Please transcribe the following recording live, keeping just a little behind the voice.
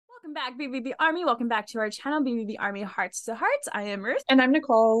Welcome back, BVB Army. Welcome back to our channel, BVB Army Hearts to Hearts. I am Ruth. And I'm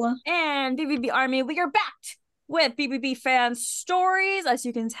Nicole. And BVB Army, we are back with BVB Fan Stories, as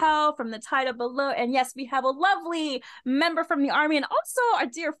you can tell from the title below. And yes, we have a lovely member from the Army and also our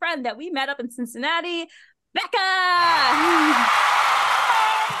dear friend that we met up in Cincinnati, Becca.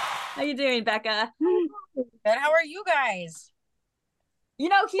 How you doing, Becca? Good. How are you guys? You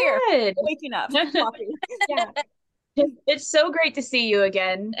know, here, Good. waking up. Yeah. It's so great to see you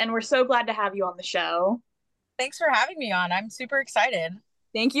again, and we're so glad to have you on the show. Thanks for having me on. I'm super excited.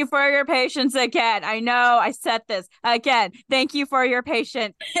 Thank you for your patience again. I know I said this again. Thank you for your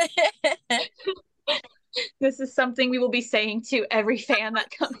patience. This is something we will be saying to every fan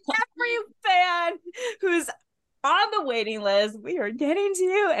that comes on. Every fan who's on the waiting list, we are getting to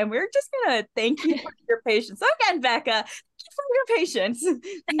you, and we're just gonna thank you for your patience. Again, Becca, thank you for your patience.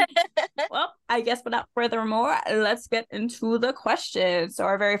 Well, I guess without further more, let's get into the questions. So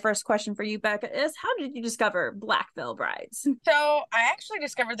our very first question for you, Becca, is how did you discover Black Veil Brides? So I actually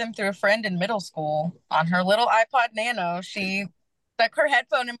discovered them through a friend in middle school on her little iPod Nano. She stuck her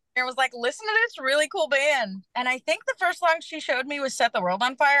headphone in my ear and was like, listen to this really cool band. And I think the first song she showed me was Set the World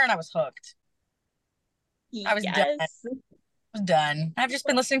on Fire, and I was hooked. I was done. I was done. I've just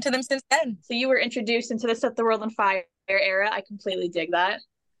been listening to them since then. So you were introduced into the Set the World on Fire era. I completely dig that.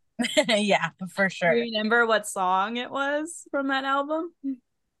 Yeah, for sure. Do you remember what song it was from that album?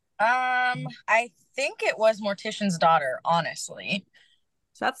 I think it was Mortician's Daughter, honestly.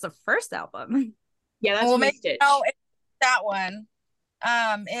 So that's the first album. Yeah, that's maybe, no, it's that one.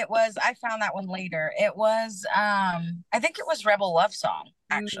 It was, I found that one later. It was, I think it was Rebel Love Song,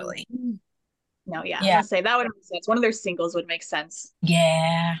 actually. No, yeah. I'm gonna say that would make sense. One of their singles would make sense.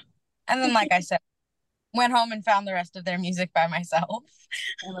 Yeah. And then, like I said, went home and found the rest of their music by myself.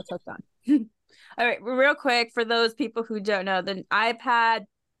 And let's hook on. All right, real quick, for those people who don't know, the iPod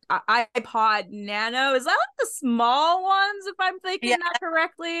Nano, is that like the small ones, if I'm thinking that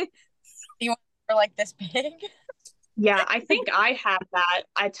correctly? You want for like this big? Yeah, I think I have that.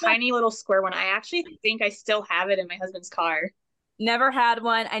 A tiny little square one. I actually think I still have it in my husband's car. Never had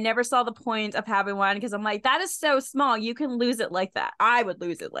one. I never saw the point of having one because I'm like, that is so small. You can lose it like that. I would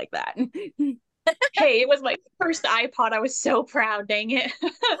lose it like that. Hey, it was my first iPod. I was so proud. Dang it.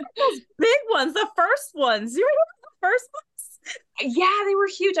 Those big ones, the first ones. You remember the first ones? Yeah, they were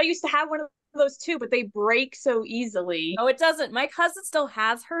huge. I used to have one of those too, but they break so easily. Oh, it doesn't. My cousin still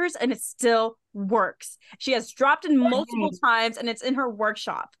has hers and it still works. She has dropped in multiple times and it's in her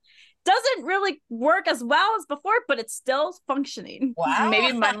workshop. Doesn't really work as well as before, but it's still functioning. Wow.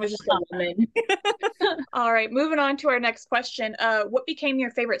 Maybe mine was just a lemon. All right, moving on to our next question. What became your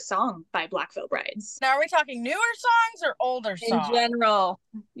favorite song by Black Veil Brides? Now, are we talking newer songs or older songs? In general.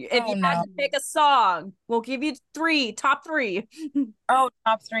 If you had to pick a song, we'll give you top three. Oh,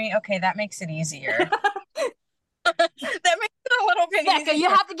 top three. Okay, that makes it easier. That makes it a little bit Becca, easier. you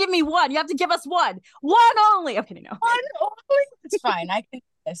have to give me one. You have to give us one. One only. Okay, no. One only? It's fine. I can do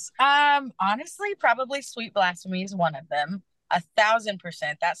this. Honestly, probably Sweet Blasphemy is one of them.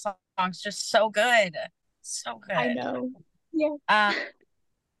 1,000%. That song's just so good. So good. I know. Yeah.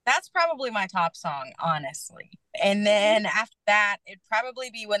 That's probably my top song, honestly. And then after that, it'd probably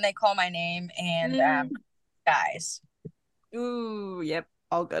be When They Call My Name and Guys. Ooh, yep.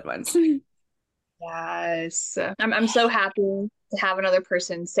 All good ones. Yes. I'm so happy to have another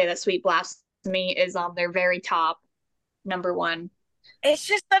person say that Sweet Blasphemy is on their very top number one. It's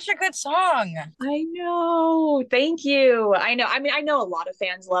just such a good song. I know. Thank you. I know. I mean, I know a lot of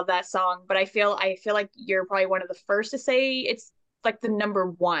fans love that song, but I feel like you're probably one of the first to say it's like the number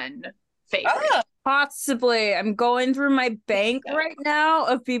one favorite. Oh. Possibly. I'm going through my bank right now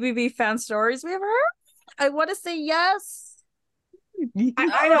of BVB Fan Stories we've heard. I want to say yes.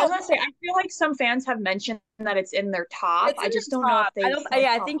 I was gonna say, I feel like some fans have mentioned that it's in their top. I just don't know if they.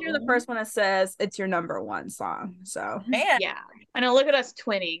 I think you're the first one that says it's your number one song. So man, yeah. I know. Look at us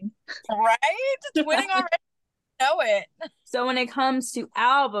twinning, right? Twinning already. Know it. So when it comes to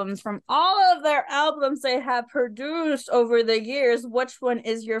albums, from all of their albums they have produced over the years, which one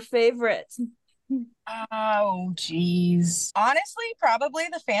is your favorite? Oh, geez. Honestly, probably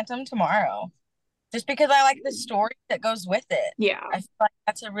The Phantom Tomorrow. Just because I like the story that goes with it. Yeah. I feel like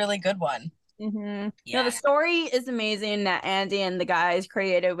that's a really good one. Mm-hmm. Yeah. No, the story is amazing that Andy and the guys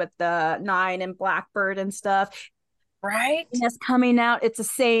created with the Nine and Blackbird and stuff. Right? And that's coming out. It's a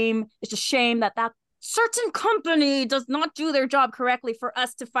shame that certain company does not do their job correctly for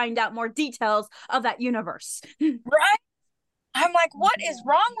us to find out more details of that universe. Right? I'm like, what is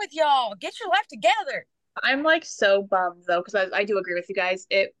wrong with y'all? Get your life together. I'm like so bummed though, because I do agree with you guys.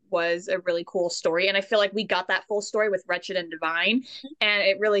 It was a really cool story, and I feel like we got that full story with Wretched and Divine, and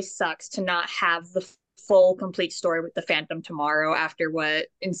it really sucks to not have the full complete story with the Phantom Tomorrow after what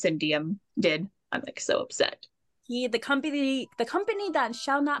Incendium did. I'm like so upset. The company that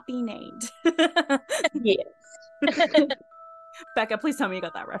shall not be named. Yes. Becca, please tell me you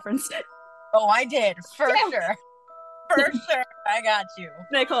got that reference. Oh, I did for Yeah. sure. For sure, I got you.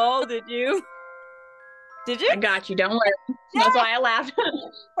 Nicole, did you? Did you? I got you. Don't worry. That's why I laughed.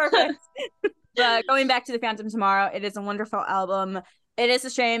 Perfect. But going back to the Phantom Tomorrow, it is a wonderful album. It is a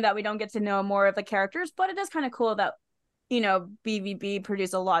shame that we don't get to know more of the characters, but it is kind of cool that BVB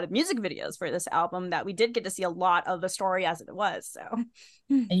produced a lot of music videos for this album that we did get to see a lot of the story as it was. So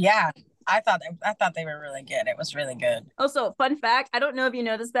Yeah, I thought they were really good. It was really good. also, fun fact, I don't know if you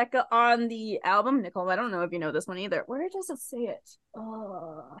know this, Becca, on the album, Nicole, I don't know if you know this one either. Where does it say it? It's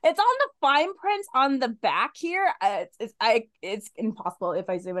on the fine print on the back here. It's impossible if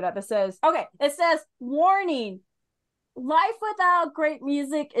I zoom it up. It says warning, life without great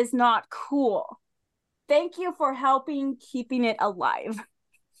music is not cool. Thank you for helping keeping it alive.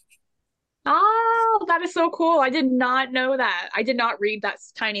 Oh, that is so cool. I did not know that. I did not read that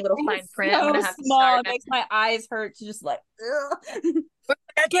tiny little fine print. I'm So gonna have to small, start it makes my eyes hurt to just like,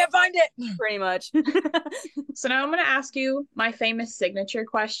 I can't find it. pretty much. So now I'm gonna ask you my famous signature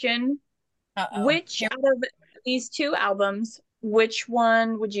question. Uh-oh. Which out of these two albums, which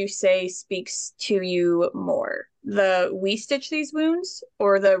one would you say speaks to you more? The We Stitch These Wounds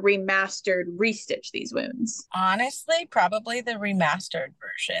or the remastered Restitch These Wounds? Honestly, probably the remastered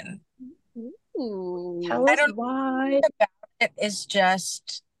version. Ooh. Tell us why. It's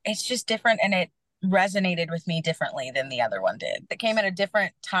just different, and it resonated with me differently than the other one did. It came at a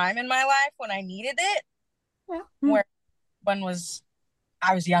different time in my life when I needed it. Yeah. Where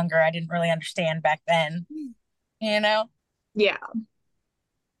I was younger, I didn't really understand back then. Yeah.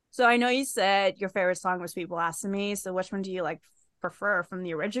 So I know you said your favorite song was Sweet Blasphemy. So which one do you like prefer, from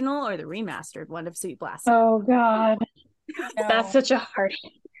the original or the remastered one of Sweet Blasphemy? Oh God. No. That's such a hard.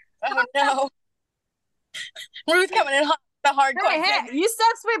 Oh no. Ruth coming in hot, the hard question. Hey, you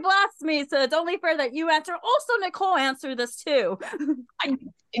said Sweet Blasphemy, so it's only fair that you answer. Also, Nicole answer this too.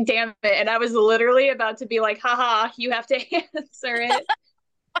 Damn it. And I was literally about to be like, haha, you have to answer it.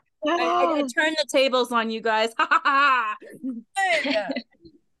 I turned the tables on you guys. I'm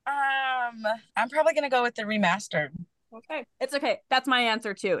probably gonna go with the remastered. Okay, it's okay. That's my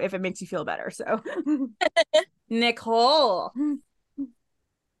answer too, if it makes you feel better. So, Nicole.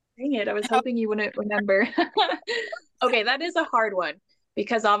 Dang it, I was hoping you wouldn't remember. Okay, that is a hard one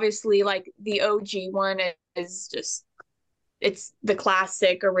because obviously, like, the OG one is just, it's the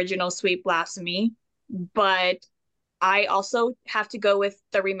classic original Sweet Blasphemy, but I also have to go with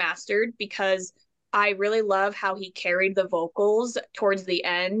the remastered because I really love how he carried the vocals towards the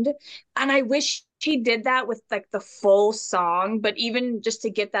end. And I wish he did that with like the full song, but even just to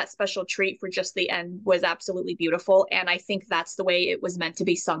get that special treat for just the end was absolutely beautiful. And I think that's the way it was meant to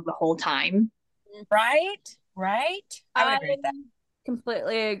be sung the whole time. Right? I would agree with that.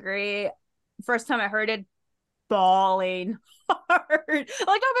 Completely agree. First time I heard it, bawling hard. Like, don't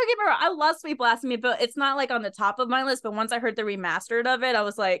get me wrong, I love Sweet Blasphemy, but it's not like on the top of my list. But once I heard the remastered of it, I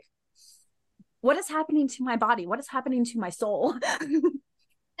was like, what is happening to my body? What is happening to my soul?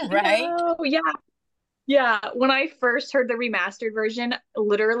 Right? Oh, yeah. Yeah, when I first heard the remastered version,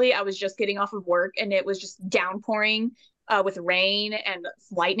 literally I was just getting off of work and it was just downpouring with rain and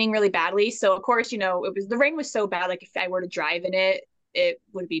lightning really badly. So of course, the rain was so bad, like if I were to drive in it, it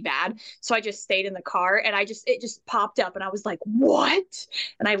would be bad. So I just stayed in the car and it just popped up and I was like, what?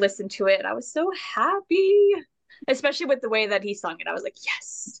 And I listened to it and I was so happy, especially with the way that he sung it. I was like,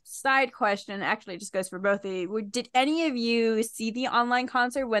 yes. Side question, actually, just goes for both of you. Did any of you see the online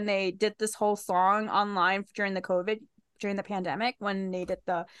concert when they did this whole song online during the pandemic, when they did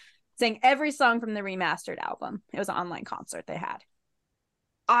sang every song from the remastered album? It was an online concert they had.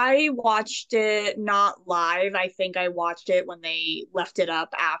 I watched it not live. I think I watched it when they left it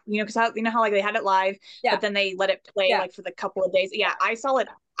up after, because how like they had it live, Yeah. but then they let it play like for the couple of days. Yeah, I saw it.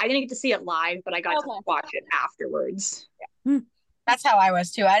 I didn't get to see it live, but I got to watch it afterwards. Yeah. That's how I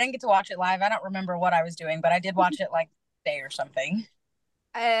was too. I didn't get to watch it live. I don't remember what I was doing, but I did watch it like day or something.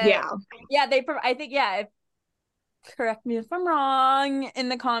 Yeah. I think, correct me if I'm wrong in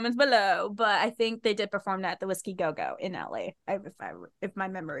the comments below, but I think they did perform that at the Whiskey Go Go in LA, if my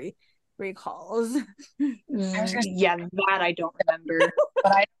memory recalls. Yeah, that I don't remember.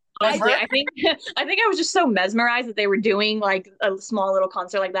 But Honestly, I think I was just so mesmerized that they were doing like a small little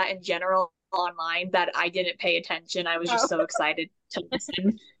concert like that in general online that I didn't pay attention. I was just so excited to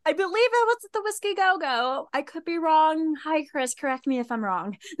listen. I believe it was at the Whiskey Go Go. I could be wrong. Hi, Chris. Correct me if I'm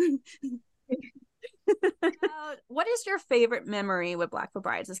wrong. What is your favorite memory with Blackfoot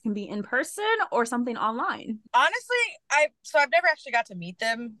Brides? This can be in person or something online. Honestly, I've never actually got to meet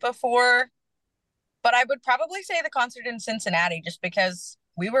them before, but I would probably say the concert in Cincinnati just because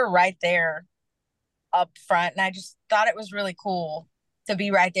we were right there up front, and I just thought it was really cool to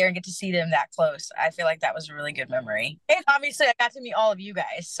be right there and get to see them that close. I feel like that was a really good memory. And obviously I got to meet all of you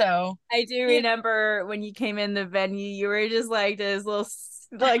guys. So I do remember when you came in the venue, you were just like this little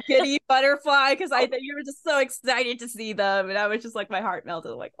like giddy butterfly because I think you were just so excited to see them, and I was just like my heart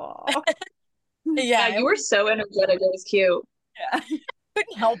melted like, oh. Yeah, you were so energetic. It was cute. Yeah.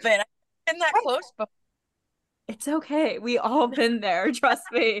 Couldn't help it. I've been that close before. It's okay. We all been there. Trust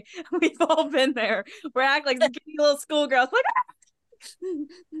me. We've all been there. We're acting like giddy little schoolgirls. Like,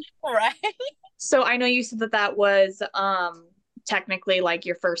 right. So I know you said that was technically like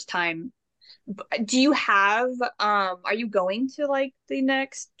your first time. Do you have are you going to like the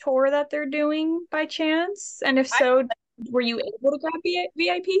next tour that they're doing by chance? And if so, were you able to grab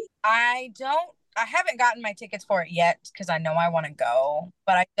VIP? I haven't gotten my tickets for it yet because I know I want to go,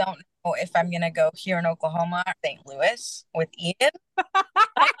 but I don't know if I'm gonna go here in Oklahoma or St. Louis with Ian.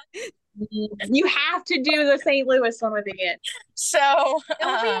 You have to do the St. Louis one with Ian. So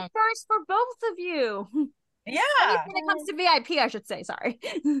it'll be a first for both of you. Yeah. When it comes to VIP, I should say, sorry.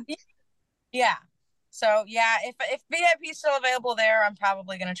 Yeah. So yeah, if VIP is still available there, I'm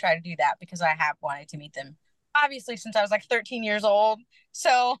probably gonna try to do that because I have wanted to meet them. Obviously, since I was like 13 years old.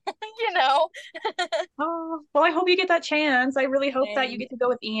 So, you know. Oh, well, I hope you get that chance. I really hope that you get to go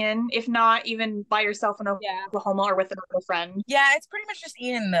with Ian, if not even by yourself in Oklahoma or with another friend. Yeah, it's pretty much just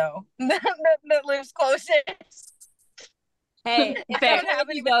Ian though that lives closest. Hey, if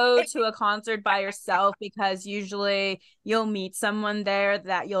you go to a concert by yourself, because usually you'll meet someone there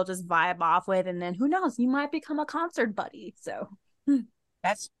that you'll just vibe off with, and then who knows, you might become a concert buddy. So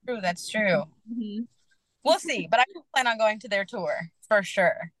that's true. That's true. Mm-hmm. We'll see, but I plan on going to their tour for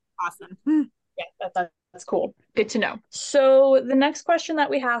sure. Awesome. Yeah, that's cool. Good to know. So the next question that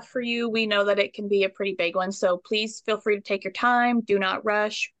we have for you, we know that it can be a pretty big one, so please feel free to take your time. Do not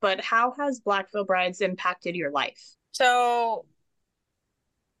rush. But how has Blackfoot Brides impacted your life? So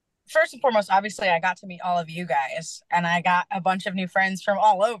first and foremost, obviously, I got to meet all of you guys, and I got a bunch of new friends from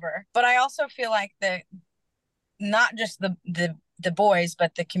all over. But I also feel like that not just the boys,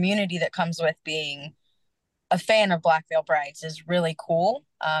 but the community that comes with being a fan of Black Veil Brides is really cool.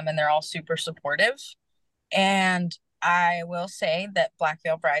 And they're all super supportive. And I will say that Black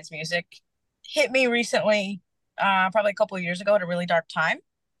Veil Brides music hit me recently, probably a couple of years ago at a really dark time.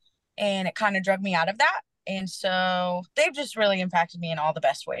 And it kind of drug me out of that. And so they've just really impacted me in all the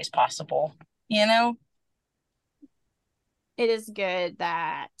best ways possible, you know? It is good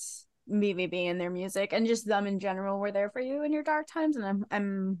that BVB and their music and just them in general were there for you in your dark times. And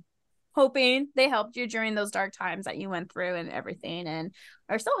I'm hoping they helped you during those dark times that you went through and everything, and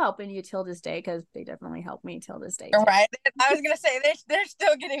are still helping you till this day, because they definitely helped me till this day too. Right. I was gonna say they're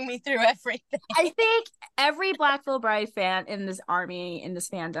still getting me through everything. I think every Black Veil Bride fan in this army, in this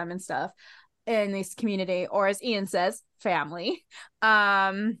fandom and stuff, in this community, or as Ian says, family,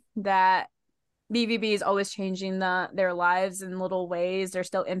 that BVB is always changing their lives in little ways. They're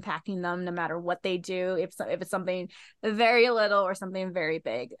still impacting them no matter what they do. If it's something very little or something very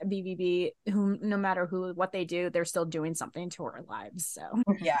big, BVB, no matter what they do, they're still doing something to our lives. So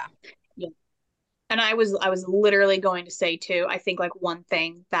yeah. And I was literally going to say too, I think like one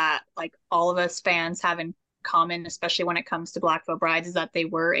thing that like all of us fans have in common, especially when it comes to Black Veil Brides, is that they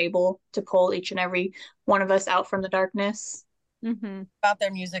were able to pull each and every one of us out from the darkness. Mm-hmm. About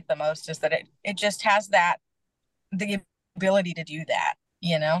their music the most is that it just has the ability to do that,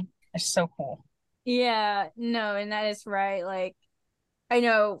 you know? It's so cool. Yeah, no, and that is right. Like, I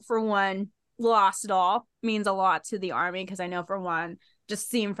know for one, Lost It All means a lot to the army, because I know for one, just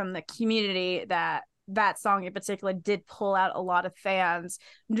seeing from the community that song in particular did pull out a lot of fans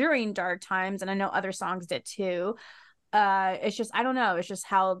during dark times, and I know other songs did too. It's just, I don't know, it's just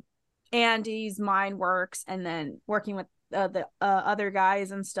how Andy's mind works, and then working with the other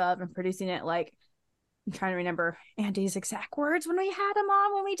guys and stuff and producing it. Like, I'm trying to remember Andy's exact words when we had him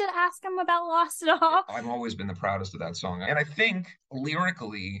on, when we did ask him about Lost It All. I've always been the proudest of that song. And I think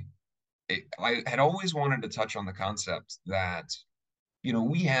lyrically, I had always wanted to touch on the concept that, you know,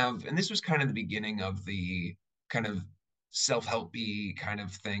 we have, and this was kind of the beginning of the kind of self-helpy kind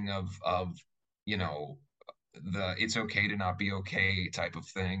of thing of, you know, the it's okay to not be okay type of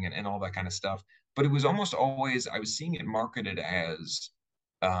thing and all that kind of stuff. But it was almost always, I was seeing it marketed as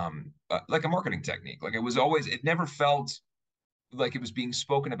like a marketing technique. Like it never felt like it was being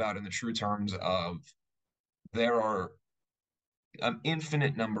spoken about in the true terms of there are an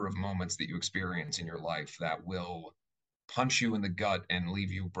infinite number of moments that you experience in your life that will punch you in the gut and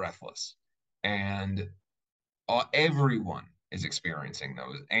leave you breathless. And everyone is experiencing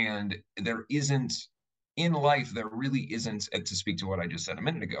those. And there isn't, in life, there really isn't, to speak to what I just said a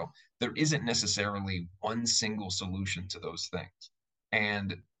minute ago, there isn't necessarily one single solution to those things.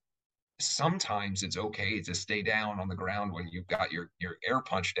 And sometimes it's okay to stay down on the ground when you've got your air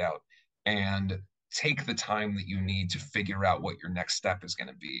punched out and take the time that you need to figure out what your next step is going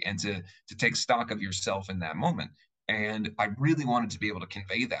to be and to take stock of yourself in that moment. And I really wanted to be able to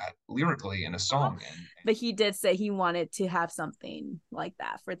convey that lyrically in a song. But he did say he wanted to have something like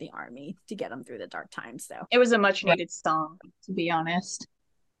that for the Army to get him through the dark times. So it was a much needed song, to be honest.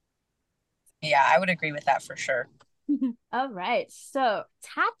 Yeah, I would agree with that for sure. All right. So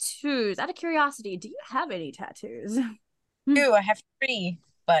tattoos. Out of curiosity, do you have any tattoos? I have 3,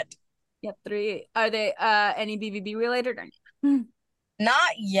 but Yep, 3. Are they any BVB related?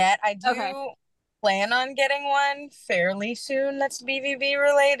 not yet. I do Okay. plan on getting one fairly soon that's BVB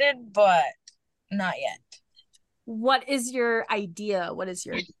related, but not yet. What is your idea? What is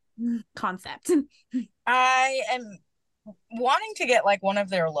your concept? I am wanting to get like one of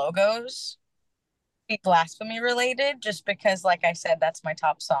their logos be blasphemy related, just because, like I said, that's my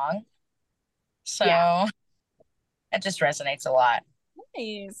top song. So Yeah. it just resonates a lot.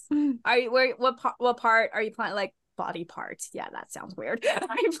 Nice. Are you what part are you planning? Like body parts? Yeah, that sounds weird.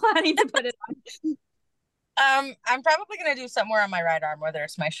 Are you planning to put it on? I'm probably gonna do somewhere on my right arm, whether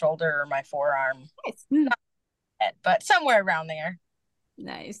it's my shoulder or my forearm. Nice. Not yet, but somewhere around there.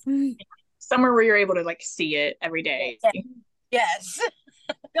 Nice. Somewhere where you're able to like see it every day. Yes.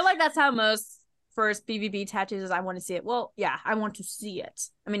 I feel like that's how most first BVB tattoos is. I want to see it. Well, yeah, I want to see it.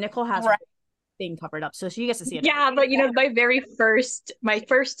 I mean, Nicole has her thing covered up, so she gets to see it. Yeah, but you know, my first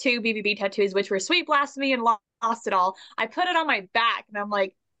 2 BVB tattoos, which were Sweet Blasphemy and Lost It All, I put it on my back, and I'm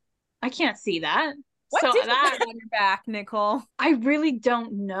like, I can't see that. What so did that you put on your back, Nicole? I really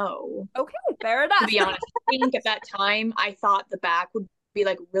don't know. Okay, fair enough. To be honest, I think at that time I thought the back would be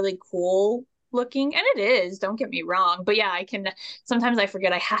like really cool looking, and it is. Don't get me wrong, but yeah, sometimes I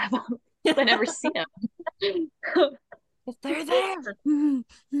forget I have them. I never see them. If they're there.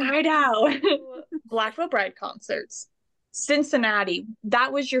 I know. Black Veil Bride concerts. Cincinnati.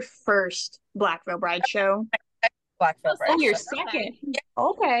 That was your first Black Veil Bride show? Black Veil Bride. Oh, your second. Yeah.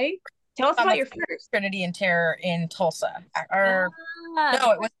 Okay. Tell us about your first. Trinity and Terror in Tulsa. No,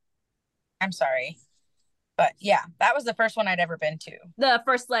 it was. I'm sorry. But yeah, that was the first one I'd ever been to. The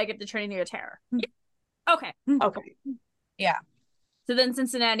first leg of the Trinity of Terror. Okay. Okay. Yeah. So then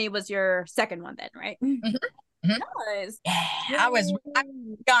Cincinnati was your second one then, right? Mm-hmm. Nice. Yeah, I'll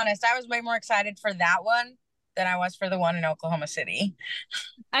be honest, I was way more excited for that one than I was for the one in Oklahoma City.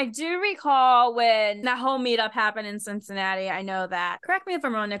 I do recall when that whole meetup happened in Cincinnati. I know that. Correct me if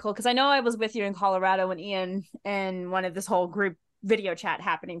I'm wrong, Nicole, because I know I was with you in Colorado when Ian and one of this whole group video chat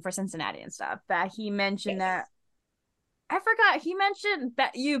happening for Cincinnati and stuff, that he mentioned that. I forgot. He mentioned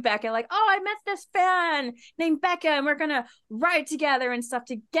that you, Becca, like, oh, I met this fan named Becca and we're going to ride together and stuff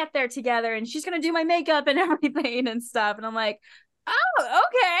to get there together. And she's going to do my makeup and everything and stuff. And I'm like, oh,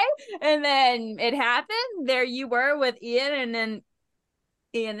 okay. And then it happened. There you were with Ian. And then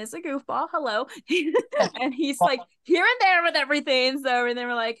Ian is a goofball. Hello. And he's like here and there with everything. So, and then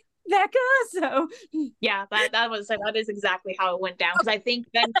we're like, Becca. So yeah, that is exactly how it went down. Because I think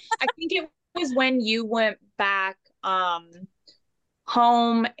it was when you went back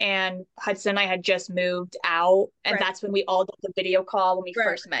home and Hudson and I had just moved out, and that's when we all did the video call when we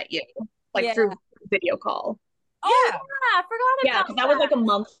first met you, like through video call. Oh yeah, I forgot about because that was like a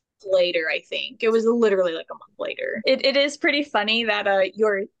month later. I think it was literally like a month later. It is pretty funny that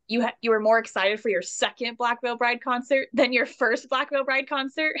you were more excited for your second Black Veil Bride concert than your first Black Veil Bride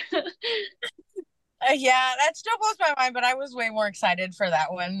concert. Yeah, that still blows my mind, but I was way more excited for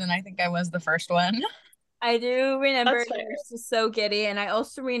that one than I think I was the first one. I do remember you were so giddy, and I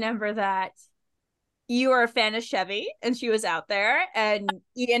also remember that you were a fan of Chevy, and she was out there, and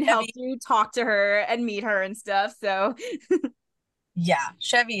Ian helped you talk to her and meet her and stuff. So, yeah,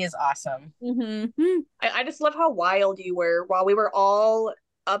 Chevy is awesome. Mm-hmm. I just love how wild you were while we were all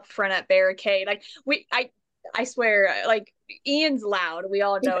up front at Barricade. Like I swear, like Ian's loud. We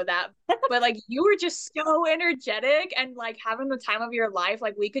all know that. But like you were just so energetic and like having the time of your life.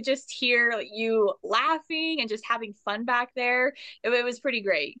 Like we could just hear like, you laughing and just having fun back there. It was pretty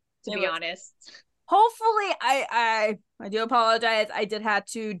great, to be honest. hopefully I do apologize. I did have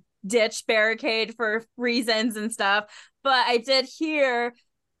to ditch barricade for reasons and stuff, but I did hear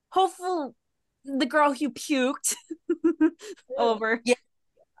hopefully the girl who puked over.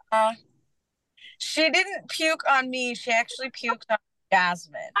 Yeah. She didn't puke on me. She actually puked on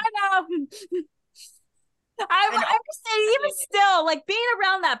Jasmine. I know. I understand, even still, like being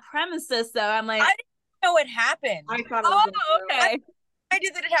around that premises though, I'm like, I didn't know it happened. I thought it was okay. I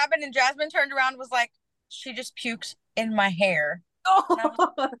did that it happened, and Jasmine turned around and was like, she just puked in my hair.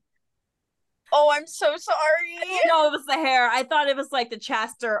 Oh, I'm so sorry. I didn't know it was the hair. I thought it was like the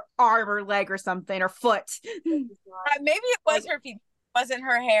chest or arm or leg or something or foot. Maybe it was her feet, wasn't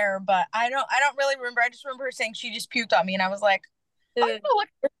her hair, but I don't really remember. I just remember her saying she just puked on me, and I was like, I'm gonna look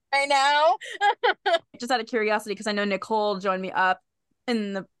at this right now. Just out of curiosity, because I know Nicole joined me up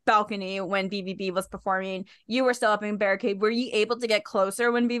in the balcony when BVB was performing. You were still up in barricade. Were you able to get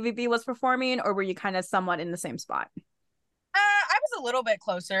closer when BVB was performing, or were you kind of somewhat in the same spot? I was a little bit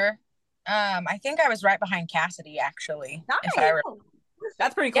closer. I think I was right behind Cassidy, actually. Nice.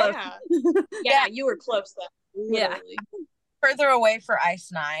 That's pretty close. Yeah, you were close then. Literally. Further away for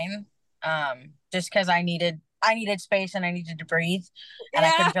Ice 9. Just because I needed space and I needed to breathe. And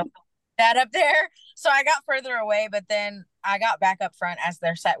I couldn't feel that up there. So I got further away, but then I got back up front as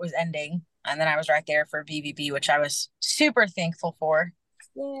their set was ending. And then I was right there for BVB, which I was super thankful for.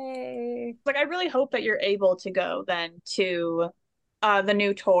 Yay. Like, I really hope that you're able to go then to the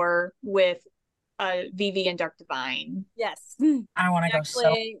new tour with Vivi and Dark Divine. Yes. I want to go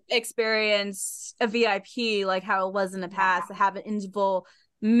actually experience a VIP like how it was in the past, have an interval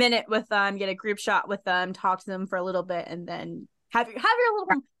minute with them, get a group shot with them, talk to them for a little bit, and then have your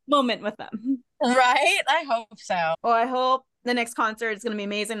little moment with them. Right? I hope so. Well, I hope the next concert is going to be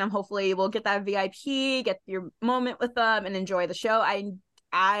amazing. Hopefully we'll get that VIP, get your moment with them, and enjoy the show.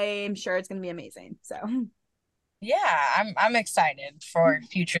 I'm sure it's going to be amazing. So yeah, I'm excited for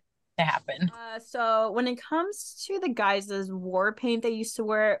future to happen. So when it comes to the guys' war paint they used to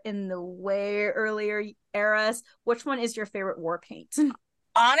wear in the way earlier eras, which one is your favorite war paint?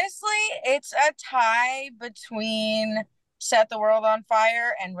 Honestly, it's a tie between Set the World on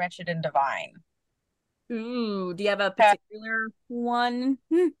Fire and Wretched and Divine. Ooh, do you have a particular one?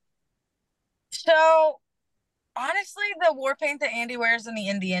 So honestly, the war paint that Andy wears in the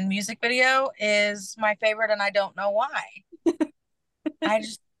Indian music video is my favorite, and I don't know why. I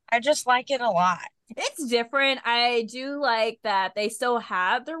just like it a lot. It's different. I do like that they still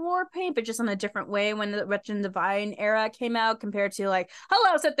have their war paint, but just in a different way when the Wretched and Divine era came out compared to like,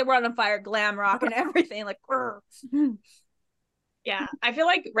 hello, Set the World on Fire, glam rock and everything. Like, yeah, I feel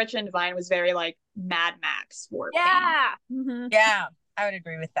like Wretched and Divine was very like Mad Max war paint. Mm-hmm. Yeah, I would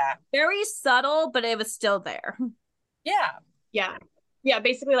agree with that. Very subtle, but it was still there. Yeah,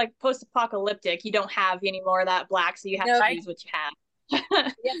 basically like post-apocalyptic. You don't have any more of that black, so you have to use what you have.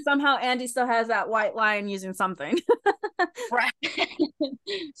 Yet somehow Andy still has that white line using something. Right.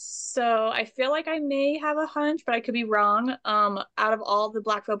 So I feel like I may have a hunch, but I could be wrong. Out of all the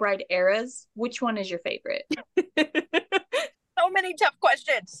Black Veil Bride eras, which one is your favorite? So many tough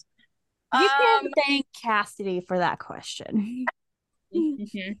questions. You can thank Cassidy for that question.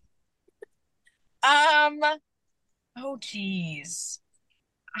 Mm-hmm. Oh geez.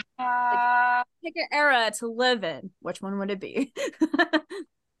 Pick an era to live in. Which one would it be?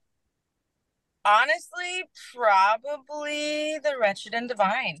 Honestly, probably the Wretched and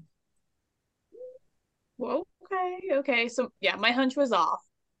Divine. Well, okay. So yeah, my hunch was off.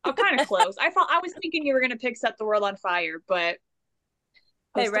 I'm kind of close. I was thinking you were gonna pick Set the World on Fire, but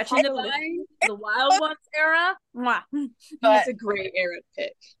hey, Wretched and Divine, the Wild Ones era. That's a great era to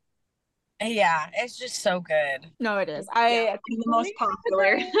pick. Yeah, it's just so good. No, it is. The most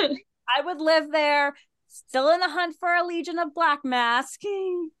popular. I would live there, still in the hunt for a Legion of Black Mask.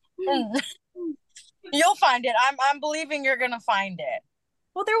 You'll find it. I'm believing you're gonna find it.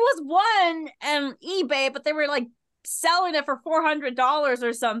 Well, there was one on eBay, but they were like selling it for $400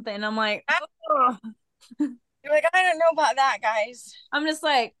 or something. I'm like, oh. You're like, I don't know about that, guys. I'm just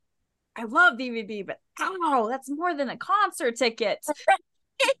like, I love BVB, but that's more than a concert ticket.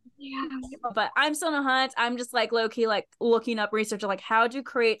 Yeah. But I'm still in a hunt. I'm just like low-key like looking up research like how to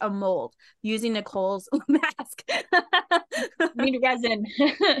create a mold using Nicole's mask. Need resin.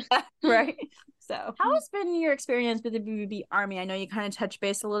 Right. So how has been your experience with the BVB Army? I know you kind of touched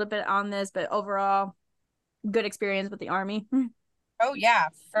base a little bit on this, but overall good experience with the Army. Oh yeah,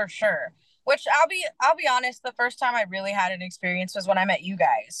 for sure. Which I'll be honest, the first time I really had an experience was when I met you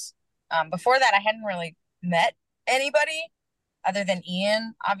guys. Before that I hadn't really met anybody other than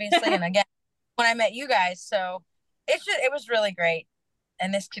Ian, obviously. And again, when I met you guys, so it was really great.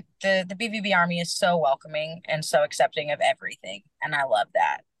 and the BVB Army is so welcoming and so accepting of everything, and I love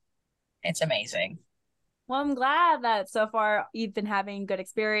that. It's amazing. Well, I'm glad that so far you've been having good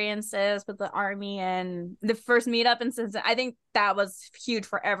experiences with the Army and the first meetup in Cincinnati. I think that was huge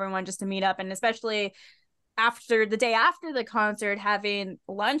for everyone just to meet up, and especially after the day after the concert, having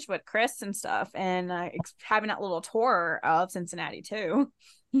lunch with Chris and stuff, and having that little tour of Cincinnati too.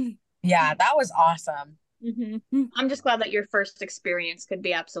 Yeah, that was awesome. Mm-hmm. I'm just glad that your first experience could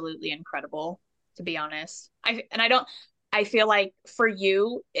be absolutely incredible, to be honest. I feel like for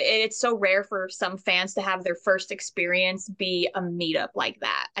you, it's so rare for some fans to have their first experience be a meetup like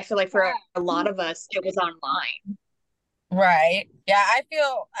that. I feel like for a lot of us, it was online. Right. Yeah, I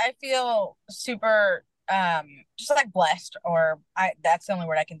feel super just like blessed, or that's the only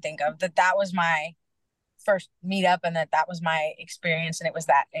word I can think of, that was my first meetup and that was my experience, and it was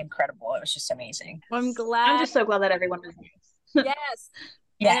that incredible. It was just amazing. Well, I'm glad. I'm just so glad that everyone was yes.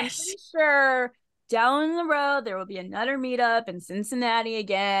 Yes. And I'm pretty sure down the road there will be another meetup in Cincinnati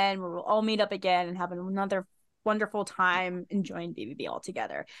again, where we'll all meet up again and have another wonderful time enjoying BVB all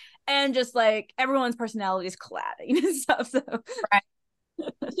together, and just like everyone's personalities colliding and stuff. So right.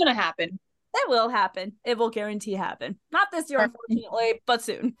 It's gonna happen. That will happen. It will guarantee happen. Not this year, unfortunately, but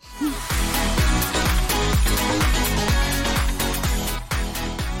soon.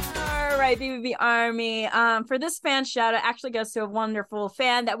 All right, BVB Army. For this fan shout out actually goes to a wonderful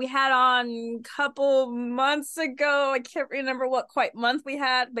fan that we had on a couple months ago. I can't remember what quite month we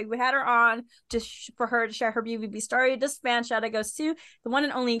had, but we had her on just for her to share her BVB story. This fan shout out goes to the one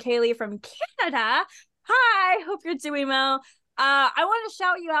and only Kaylee from Canada. Hi, hope you're doing well. I want to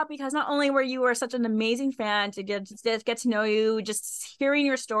shout you out because not only were you such an amazing fan to get to know you, just hearing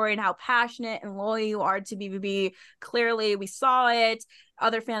your story and how passionate and loyal you are to BVB. Clearly, we saw it.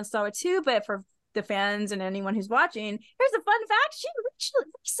 Other fans saw it too, but for the fans and anyone who's watching, here's a fun fact: she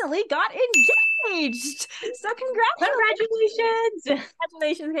recently got engaged. So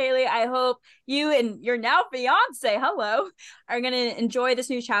congratulations, Haley. I hope you and your now fiance, are gonna enjoy this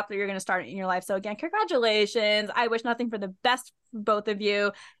new chapter you're gonna start in your life. So again, congratulations. I wish nothing for the best for both of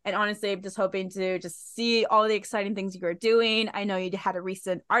you, and honestly, I'm just hoping to just see all the exciting things you're doing. I know you had a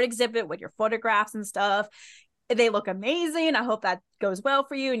recent art exhibit with your photographs and stuff. They look amazing. I hope that goes well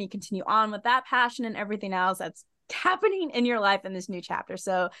for you and you continue on with that passion and everything else that's happening in your life in this new chapter.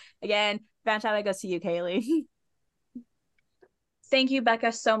 So again, fan shout out goes to you, Kaylee. Thank you,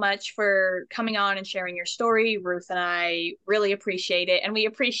 Becca, so much for coming on and sharing your story. Ruth and I really appreciate it. And we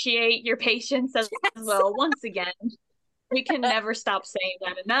appreciate your patience as well. Once again, we can never stop saying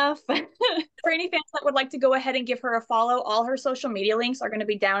that enough. For any fans that would like to go ahead and give her a follow, all her social media links are going to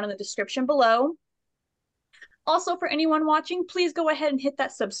be down in the description below. Also, for anyone watching, please go ahead and hit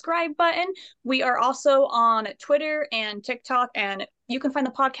that subscribe button. We are also on Twitter and TikTok, and you can find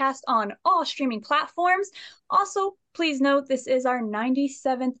the podcast on all streaming platforms. Also, please note this is our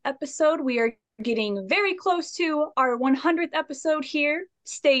 97th episode. We are getting very close to our 100th episode here.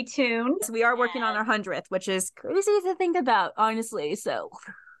 Stay tuned. So we are working on our 100th, which is crazy to think about, honestly. So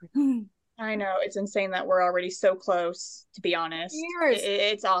I know, it's insane that we're already so close, to be honest.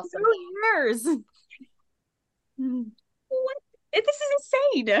 It's awesome. 2 years. What? This is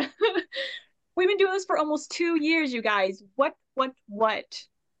insane. We've been doing this for almost 2 years, you guys. What?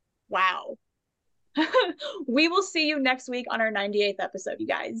 Wow. We will see you next week on our 98th episode, you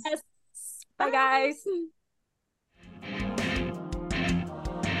guys. Yes. Bye, guys.